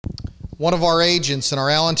one of our agents in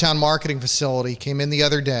our Allentown marketing facility came in the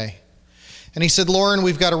other day, and he said, Loren,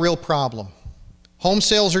 we've got a real problem. Home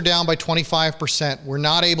sales are down by 25%. We're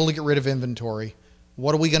not able to get rid of inventory.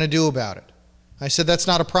 What are we going to do about it? I said, that's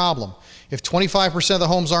not a problem. If 25% of the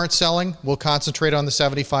homes aren't selling, we'll concentrate on the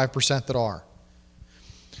 75% that are.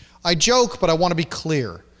 I joke, but I want to be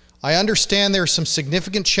clear. I understand there are some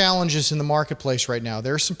significant challenges in the marketplace right now.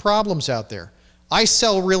 There are some problems out there. I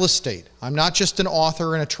sell real estate. I'm not just an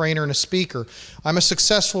author and a trainer and a speaker. I'm a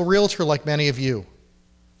successful realtor like many of you.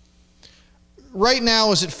 Right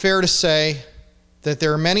now, is it fair to say that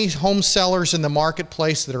there are many home sellers in the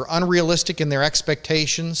marketplace that are unrealistic in their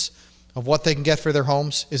expectations of what they can get for their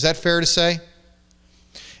homes? Is that fair to say?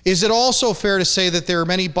 Is it also fair to say that there are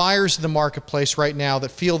many buyers in the marketplace right now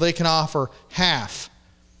that feel they can offer half,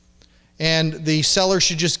 and the seller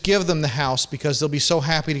should just give them the house because they'll be so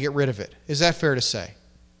happy to get rid of it? Is that fair to say?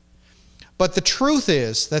 But the truth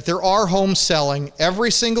is that there are homes selling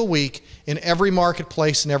every single week in every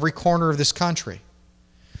marketplace in every corner of this country.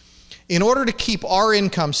 In order to keep our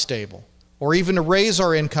income stable, or even to raise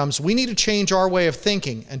our incomes, we need to change our way of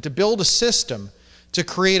thinking and to build a system to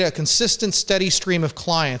create a consistent, steady stream of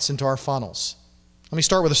clients into our funnels. Let me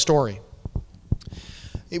start with a story.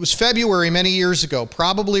 It was February many years ago,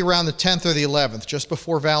 probably around the 10th or the 11th, just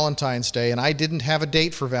before Valentine's Day, and I didn't have a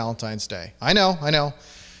date for Valentine's Day. I know.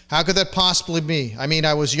 How could that possibly be? I mean,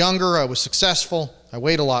 I was younger, I was successful, I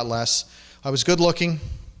weighed a lot less, I was good looking.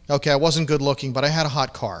 Okay, I wasn't good looking, but I had a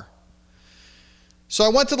hot car. So I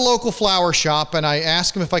went to the local flower shop and I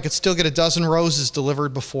asked him if I could still get a dozen roses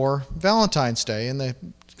delivered before Valentine's Day, and the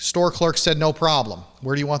store clerk said, no problem.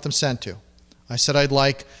 Where do you want them sent to? I said, I'd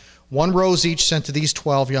like 1 rose each sent to these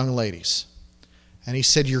 12 young ladies. And he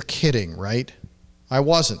said, you're kidding, right? I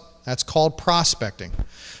wasn't. That's called prospecting.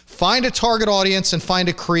 Find a target audience and find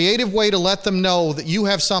a creative way to let them know that you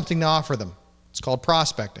have something to offer them. It's called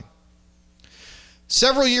prospecting.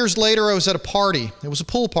 Several years later, I was at a party. It was a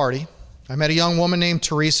pool party. I met a young woman named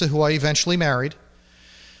Teresa who I eventually married.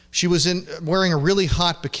 She was wearing a really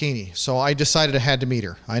hot bikini, so I decided I had to meet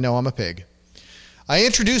her. I know I'm a pig. I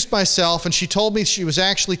introduced myself, and she told me she was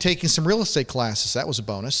actually taking some real estate classes. That was a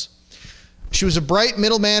bonus. She was a bright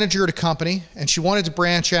middle manager at a company, and she wanted to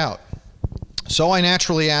branch out. So I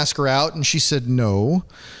naturally asked her out, and she said, no,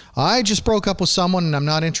 I just broke up with someone, and I'm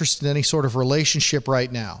not interested in any sort of relationship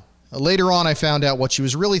right now. Later on, I found out what she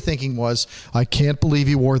was really thinking was, I can't believe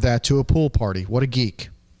you wore that to a pool party. What a geek.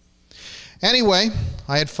 Anyway,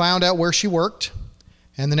 I had found out where she worked,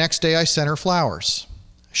 and the next day I sent her flowers.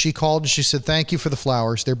 She called and she said, thank you for the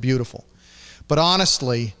flowers. They're beautiful. But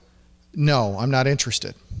honestly, no, I'm not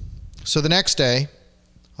interested. So the next day,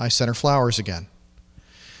 I sent her flowers again.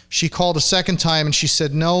 She called a second time and she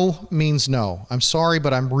said, no means no. I'm sorry,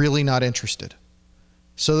 but I'm really not interested.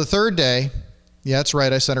 So the third day, yeah, that's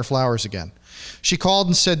right, I sent her flowers again. She called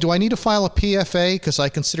and said, do I need to file a PFA because I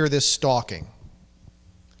consider this stalking?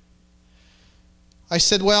 I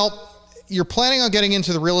said, well, you're planning on getting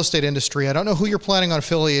into the real estate industry. I don't know who you're planning on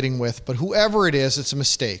affiliating with, but whoever it is, it's a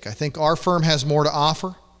mistake. I think our firm has more to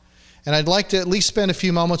offer, and I'd like to at least spend a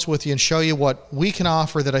few moments with you and show you what we can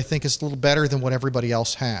offer that I think is a little better than what everybody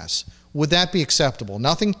else has. Would that be acceptable?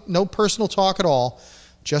 Nothing, no personal talk at all,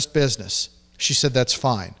 just business. She said, that's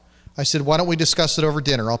fine. I said, why don't we discuss it over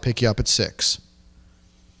dinner? I'll pick you up at 6.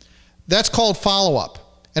 That's called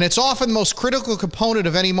follow-up, and it's often the most critical component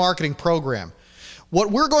of any marketing program. What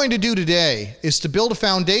we're going to do today is to build a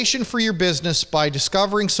foundation for your business by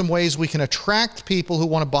discovering some ways we can attract people who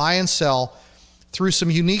want to buy and sell through some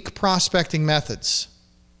unique prospecting methods.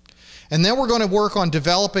 And then we're going to work on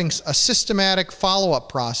developing a systematic follow-up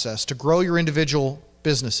process to grow your individual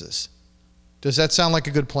businesses. Does that sound like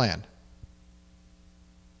a good plan?